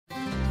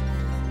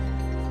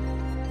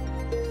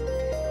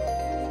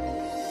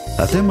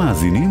אתם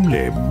מאזינים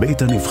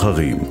לבית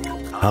הנבחרים,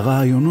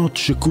 הרעיונות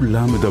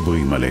שכולם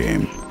מדברים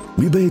עליהם,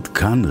 מבית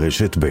כאן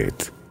רשת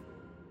בית.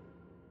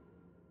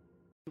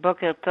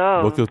 בוקר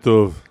טוב. בוקר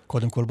טוב.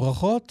 קודם כל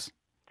ברכות.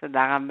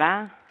 תודה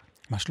רבה.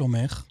 מה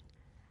שלומך?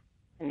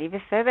 אני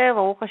בסדר,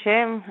 ברוך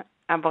השם.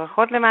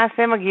 הברכות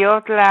למעשה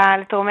מגיעות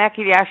לתורמי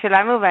הכליה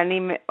שלנו, ואני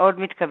מאוד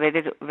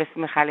מתכבדת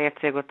ושמחה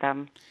לייצג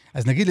אותם.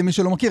 אז נגיד למי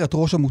שלא מכיר, את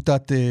ראש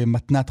עמותת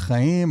מתנת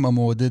חיים,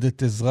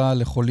 המעודדת עזרה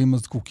לחולים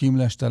הזקוקים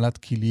להשתלת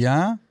כליה.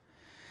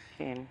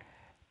 כן.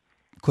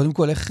 קודם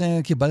כל, איך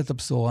קיבלת את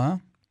הבשורה?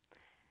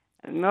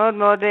 מאוד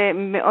מאוד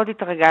מאוד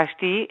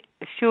התרגשתי.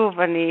 שוב,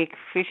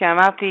 כפי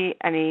שאמרתי,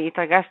 אני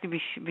התרגשתי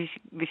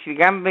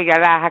גם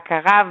בגלל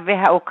ההכרה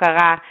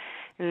וההוקרה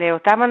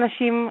לאותם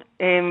אנשים,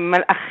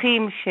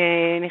 מלאכים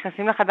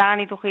שנכנסים לחדר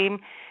הניתוחים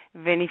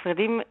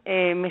ונפרדים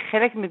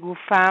מחלק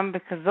מגופם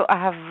בכזו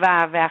אהבה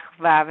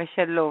ואחווה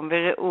ושלום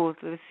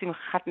ורעות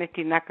ושמחת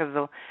נתינה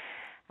כזו.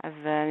 אז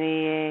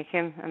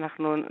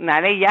אנחנו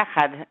נעלה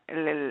יחד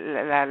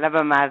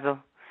לבמה הזו.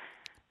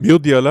 מי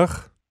הודיע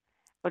לך?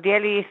 הודיע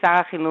לי שר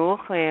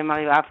החינוך, מר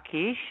יואב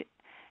קיש.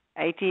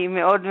 הייתי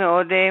מאוד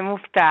מאוד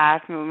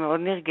מופתעת, מאוד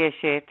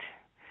נרגשת.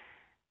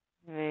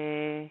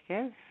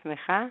 וכן,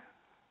 שמחה.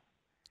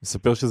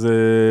 נספר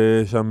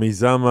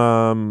שהמיזם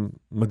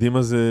המדהים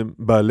הזה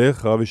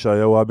בעלך, הרב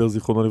ישעיהו הבר,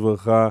 זיכרונו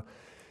לברכה,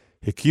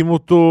 הקים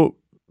אותו,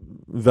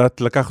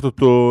 ואת לקחת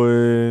אותו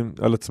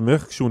על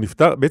עצמך כשהוא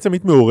נפטר. בעצם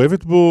היית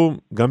מעורבת בו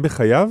גם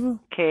בחייו?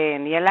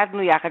 כן,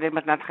 ילדנו יחד את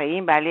מתנת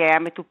חיים. בעלי היה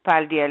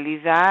מטופל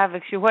דיאליזה,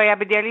 וכשהוא היה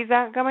בדיאליזה,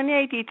 גם אני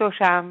הייתי איתו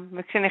שם.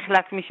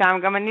 וכשנחלץ משם,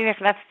 גם אני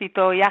נחלצתי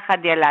איתו, יחד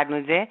ילדנו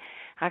את זה.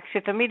 רק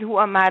שתמיד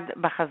הוא עמד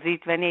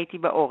בחזית ואני הייתי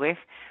בעורף.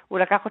 הוא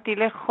לקח אותי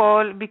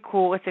לכל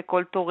ביקור אצל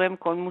כל תורם,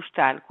 כל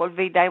מושתל, כל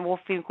ועידה עם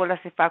רופאים, כל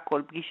אספה,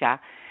 כל פגישה.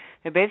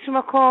 ובאיזשהו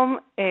מקום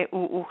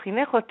הוא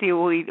חינך אותי,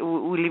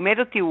 הוא לימד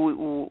אותי,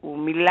 הוא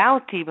מילא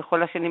אותי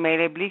בכל השנים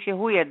האלה בלי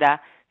שהוא ידע,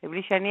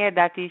 ובלי שאני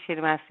ידעתי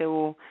שלמעשה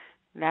הוא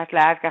לאט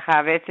לאט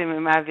ככה בעצם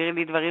מעביר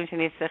לי דברים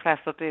שאני צריך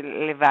לעשות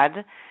לבד.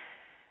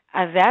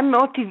 אז זה היה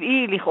מאוד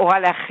טבעי לכאורה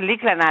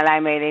להחליק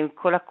לנעליים האלה עם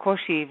כל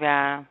הקושי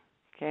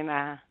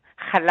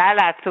החלל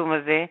העצום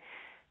הזה.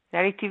 זה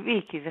היה לי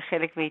טבעי, כי זה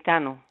חלק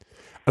מאיתנו.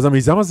 אז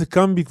המיזם הזה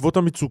קם בעקבות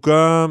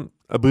המצוקה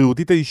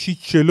הבריאותית האישית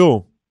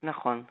שלו.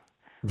 נכון.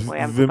 הוא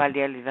היה מטופל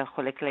דיאליזה,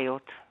 חולה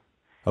כליות.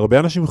 הרבה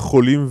אנשים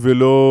חולים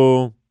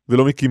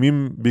ולא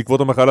מקימים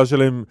בעקבות המחלה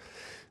שלהם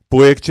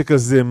פרויקט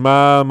שכזה.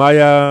 מה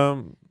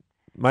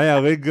היה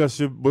הרגע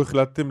שבו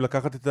החלטתם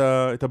לקחת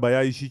את הבעיה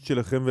האישית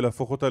שלכם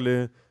ולהפוך אותה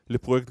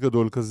לפרויקט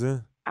גדול כזה?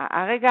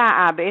 הרגע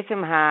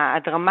בעצם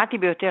הדרמטי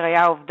ביותר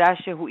היה העובדה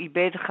שהוא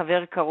איבד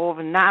חבר קרוב,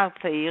 נער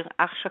צעיר,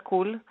 אח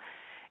שקול,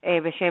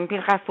 בשם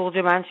פנחס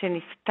תורג'מן,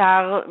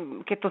 שנפטר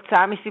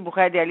כתוצאה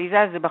מסיבוכי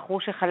הדיאליזה. זה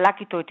בחור שחלק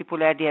איתו את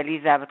טיפולי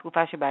הדיאליזה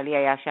בתקופה שבעלי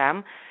היה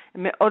שם.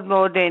 מאוד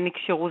מאוד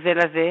נקשרו זה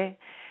לזה,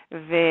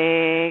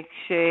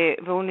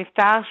 והוא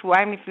נפטר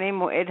שבועיים לפני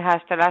מועד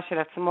ההשתלה של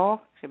עצמו,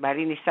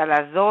 שבעלי ניסה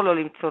לעזור לו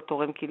למצוא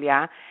תורם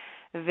כליה,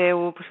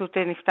 והוא פשוט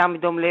נפטר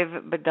מדום לב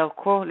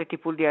בדרכו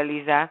לטיפול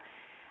דיאליזה.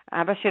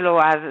 אבא שלו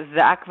אז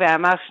זעק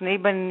ואמר,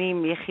 2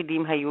 בנים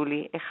יחידים היו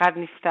לי, אחד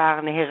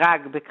נפטר,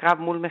 נהרג בקרב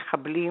מול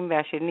מחבלים,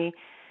 והשני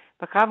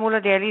בקרב מול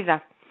הדיאליזה.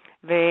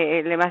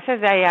 ולמעשה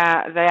זה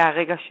היה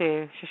הרגע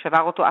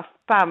ששבר אותו. אף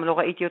פעם לא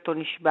ראיתי אותו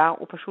נשבר,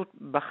 הוא פשוט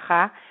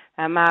בכה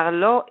ואמר,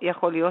 לא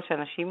יכול להיות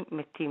שאנשים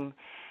מתים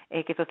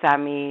כתוצאה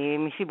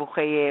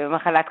מסיבוכי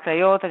מחלת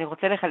כליות, אני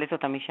רוצה לחלץ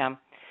אותם משם.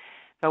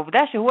 והעובדה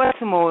שהוא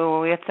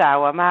עצמו יצא,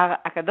 הוא אמר,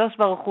 הקדוש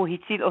ברוך הוא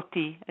הציל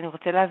אותי, אני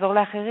רוצה לעזור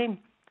לאחרים.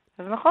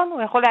 אז נכון,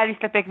 הוא יכול היה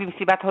להסתפק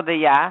במסיבת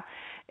הודיה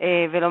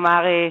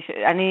ולומר,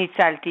 אני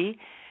הצלתי,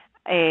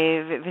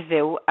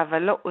 וזהו,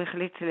 אבל לא, הוא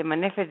החליט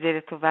למנף את זה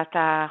לטובת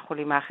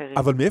החולים האחרים.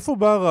 אבל מאיפה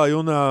בא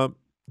הרעיון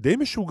הדי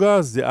משוגע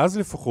הזה, אז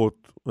לפחות,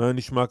 היה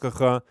נשמע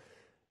ככה,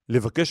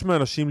 לבקש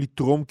מאנשים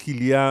לתרום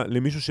כליה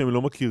למישהו שהם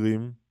לא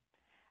מכירים?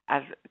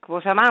 אז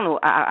כמו שאמרנו,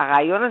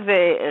 הרעיון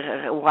הזה,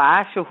 הוא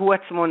ראה שהוא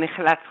עצמו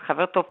נחלץ,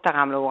 חבר טוב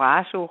תרם לו, הוא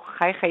ראה שהוא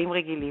חי חיים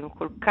רגילים,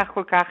 כל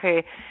כך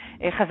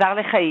חזר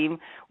לחיים,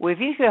 הוא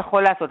הבין שהוא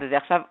יכול לעשות את זה.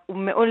 עכשיו, הוא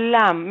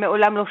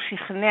מעולם לא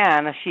שכנע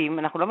אנשים,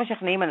 אנחנו לא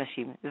משכנעים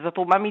אנשים, זאת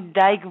תרומה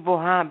מדי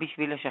גבוהה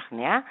בשביל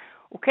לשכנע,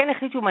 הוא כן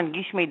החליט שהוא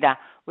מנגיש מידע,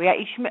 הוא היה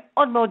איש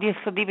מאוד מאוד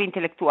יסודי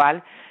ואינטלקטואל,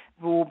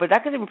 והוא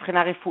בדק את זה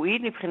מבחינה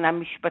רפואית, מבחינה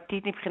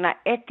משפטית, מבחינה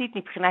אתית,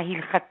 מבחינה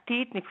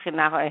הלכתית,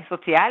 מבחינה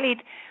סוציאלית.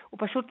 הוא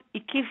פשוט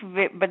הקיף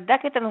ובדק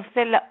את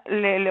הנושא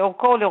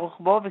לאורכו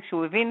ולרוחבו,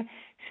 וכשהוא הבין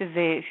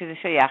שזה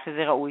שייך,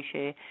 שזה ראוי,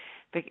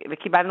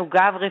 וקיבלנו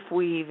גב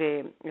רפואי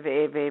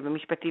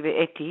ומשפטי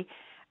ואתי,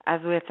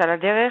 אז הוא יצא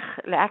לדרך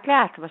לאט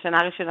לאט. בשנה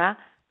הראשונה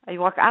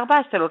היו רק 4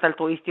 השתלות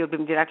אלטרואיסטיות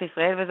במדינת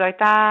ישראל, וזו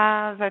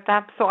הייתה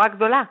בשורה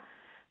גדולה.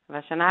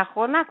 והשנה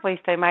האחרונה כבר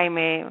הסתיימה עם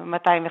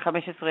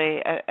 215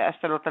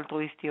 השתלות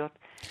אלטרואיסטיות.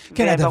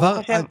 כן,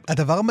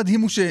 הדבר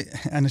המדהים הוא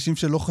שאנשים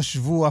שלא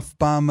חשבו אף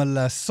פעם על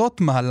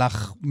לעשות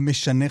מהלך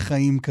משנה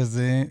חיים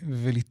כזה,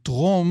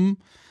 ולתרום,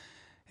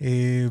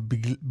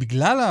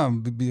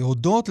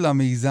 הודות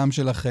למיזם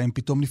שלכם,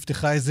 פתאום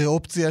נפתחה איזו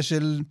אופציה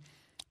של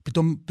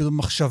פתאום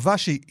מחשבה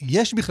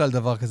שיש בכלל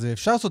דבר כזה,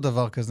 אפשר לעשות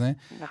דבר כזה.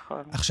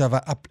 נכון. עכשיו,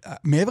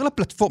 מעבר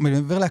לפלטפורמה,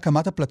 מעבר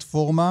להקמת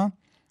הפלטפורמה,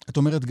 את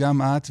אומרת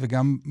גם את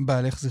וגם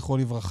בעלך זכרו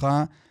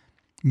לברכה,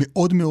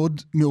 מאוד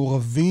מאוד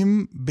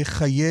מעורבים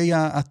בחיי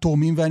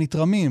התורמים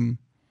והנתרמים.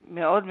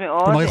 מאוד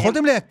מאוד. כלומר,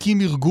 יכולתם להקים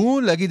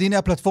ארגון, להגיד, הנה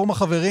הפלטפורמה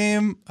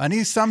חברים,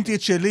 אני שמתי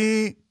את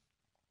שלי,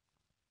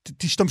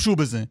 תשתמשו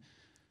בזה.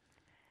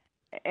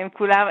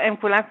 הם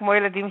כולם כמו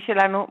ילדים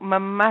שלנו,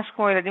 ממש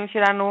כמו ילדים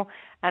שלנו,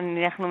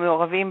 אנחנו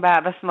מעורבים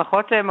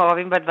בשמחות,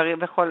 מעורבים בדברים,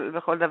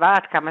 בכל דבר,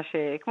 עד כמה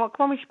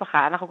כמו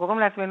משפחה, אנחנו קוראים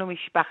לעצמנו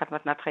משפחת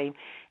מתנת חיים.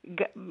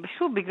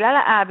 שוב,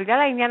 בגלל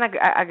העניין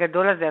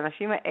הגדול הזה,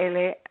 האנשים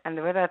האלה, אני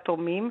מדברת על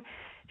התורמים,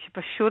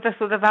 שפשוט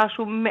עשו דבר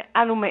שהוא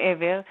מעל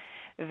ומעבר,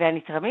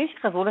 והנתרמים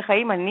שחזרו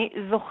לחיים, אני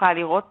זוכה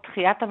לראות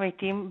תחיית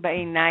המתים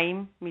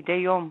בעיניים מדי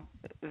יום.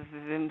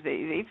 זה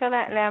אי אפשר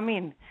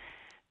להאמין.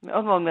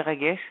 מאוד מאוד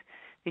מרגש.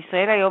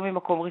 ישראל היום היא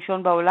מקום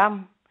ראשון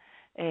בעולם.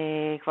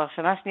 כבר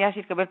שנה שנייה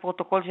שהתקבל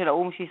פרוטוקול של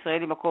האום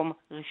שישראל היא מקום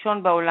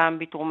ראשון בעולם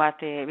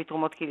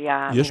בתרומות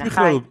כליה מן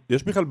החי.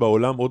 יש בכלל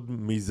בעולם עוד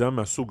מיזם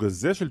מהסוג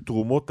הזה של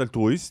תרומות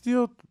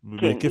אלטרואיסטיות?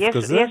 בהיקף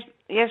כזה?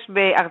 יש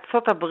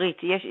בארצות הברית,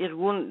 יש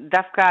ארגון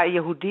דווקא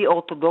יהודי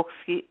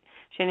אורתודוקסי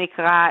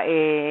שנקרא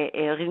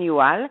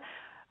רניואל.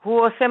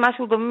 הוא עושה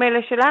משהו דומה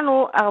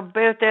לשלנו,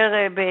 הרבה יותר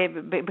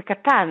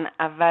בקטן,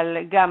 אבל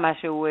גם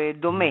משהו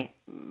דומה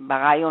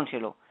ברעיון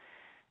שלו.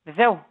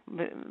 וזהו,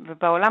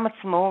 ובעולם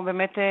עצמו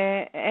באמת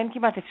אין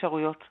כמעט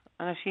אפשרויות.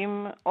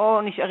 אנשים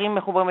או נשארים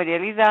מחוברים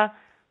בדיאליזה,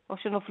 או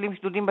שנופלים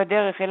שדודים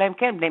בדרך, אלא אם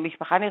כן, בני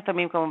משפחה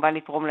נרתמים כמובן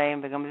לתרום להם,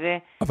 וגם זה...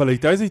 אבל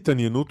הייתה איזו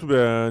התעניינות,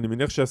 אני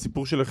מניח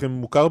שהסיפור שלכם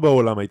מוכר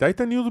בעולם, הייתה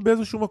התעניינות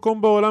באיזשהו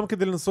מקום בעולם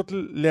כדי לנסות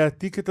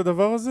להעתיק את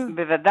הדבר הזה?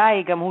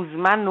 בוודאי, גם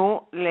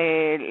הוזמנו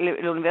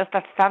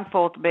לאוניברסיטת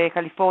סטנפורד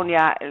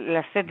בקליפורניה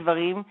לשאת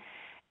דברים,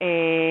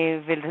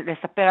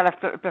 ולספר על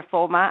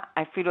הפלטפורמה.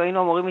 אפילו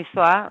היינו אמורים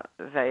לנסוע,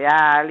 זה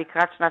היה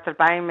לקראת שנת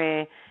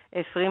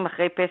 2020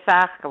 אחרי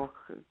פסח,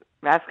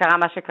 ואז קרה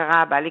מה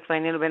שקרה, בעלי כבר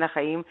איננו בין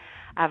החיים,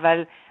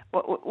 אבל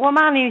הוא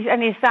אמר,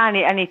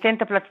 אני אתן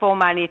את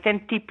הפלטפורמה, אני אתן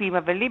טיפים,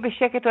 אבל לי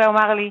בשקט הוא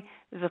אמר לי,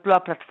 זאת לא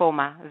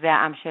הפלטפורמה, זה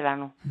העם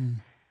שלנו.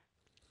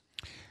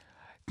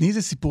 תני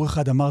איזה סיפור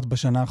אחד, אמרת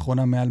בשנה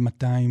האחרונה מעל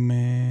 200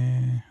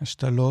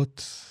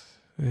 השתלות,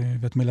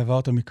 ואת מלווה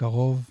אותה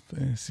מקרוב,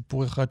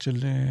 סיפור אחד של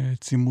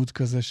צימוד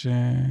כזה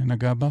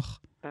שנגע בך?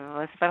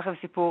 אני אספר לכם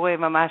סיפור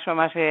ממש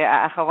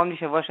האחרון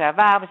בשבוע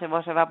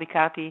שעבר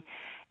ביקרתי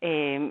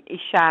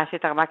אישה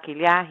שתרמה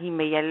כליה, היא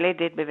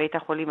מיילדת בבית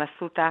החולים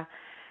אסותא,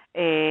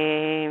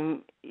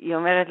 היא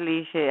אומרת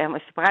לי,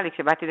 סיפרה לי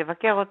כשבאתי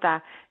לבקר אותה,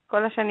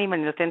 כל השנים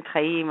אני נותנת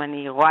חיים,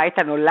 אני רואה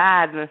את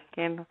הנולד,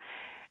 כן,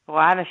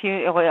 רואה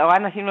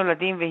אנשים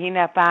נולדים,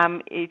 והנה הפעם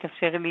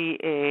התאפשר לי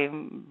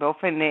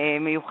באופן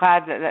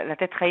מיוחד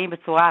לתת חיים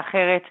בצורה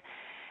אחרת.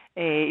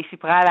 היא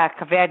סיפרה על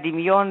קווי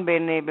הדמיון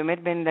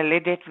באמת בין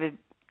ללדת,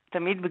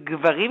 ותמיד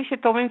בגברים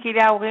שתורמים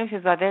כליה אומרים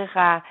שזו הדרך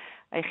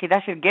היחידה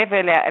של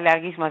גבר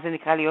להרגיש מה זה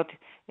נקרא להיות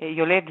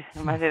יולד,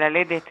 מה זה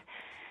ללדת.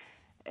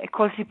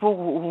 כל סיפור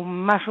הוא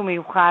משהו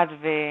מיוחד,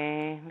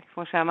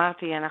 וכמו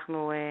שאמרתי,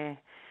 אנחנו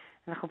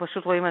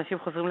פשוט רואים אנשים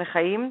חוזרים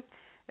לחיים,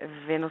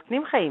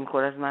 ונותנים חיים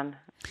כל הזמן.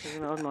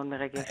 זה מאוד מאוד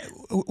מרגש.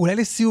 אולי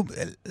לסיום,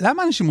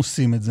 למה אנשים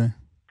עושים את זה?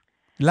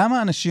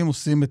 למה אנשים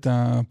עושים את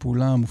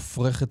הפעולה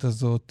המופרכת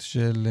הזאת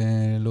של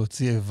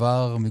להוציא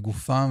איבר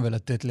מגופם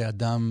ולתת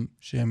לאדם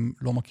שהם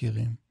לא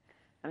מכירים?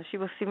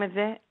 אנשים עושים את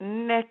זה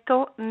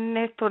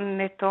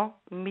נטו,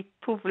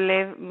 מטוב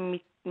לב,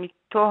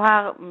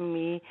 מטוהר,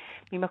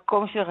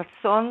 ממקום של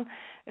רצון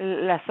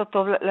לעשות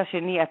טוב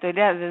לשני. אתה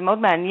יודע, זה מאוד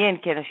מעניין,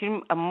 כי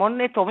אנשים,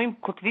 המון תורמים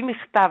כותבים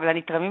מכתב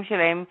לנתרמים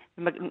שלהם,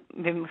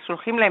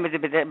 ושולחים להם את זה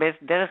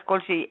בדרך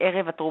כלשהי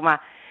ערב התרומה.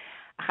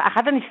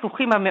 אחד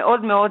הניסוחים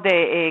המאוד מאוד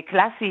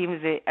קלאסיים,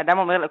 זה אדם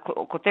אומר,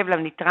 כותב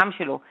לנתרם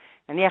שלו,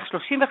 נניח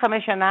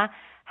 35 שנה,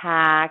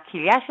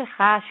 הכליה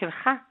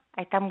שלך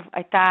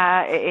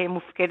הייתה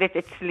מופקדת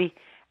אצלי,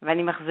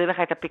 ואני מחזיר לך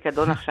את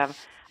הפיקדון עכשיו.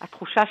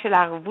 התחושה של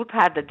הערבות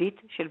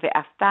ההדדית, של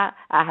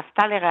ואהבת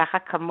לרעך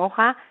כמוך,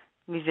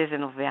 מזה זה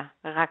נובע,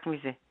 רק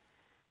מזה.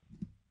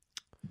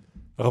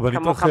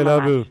 רבנית רחל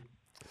הבר,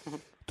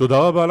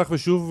 תודה רבה לך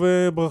ושוב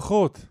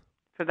ברכות.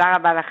 תודה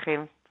רבה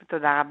לכם,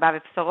 ותודה רבה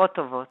ובשורות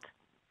טובות.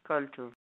 כל טוב.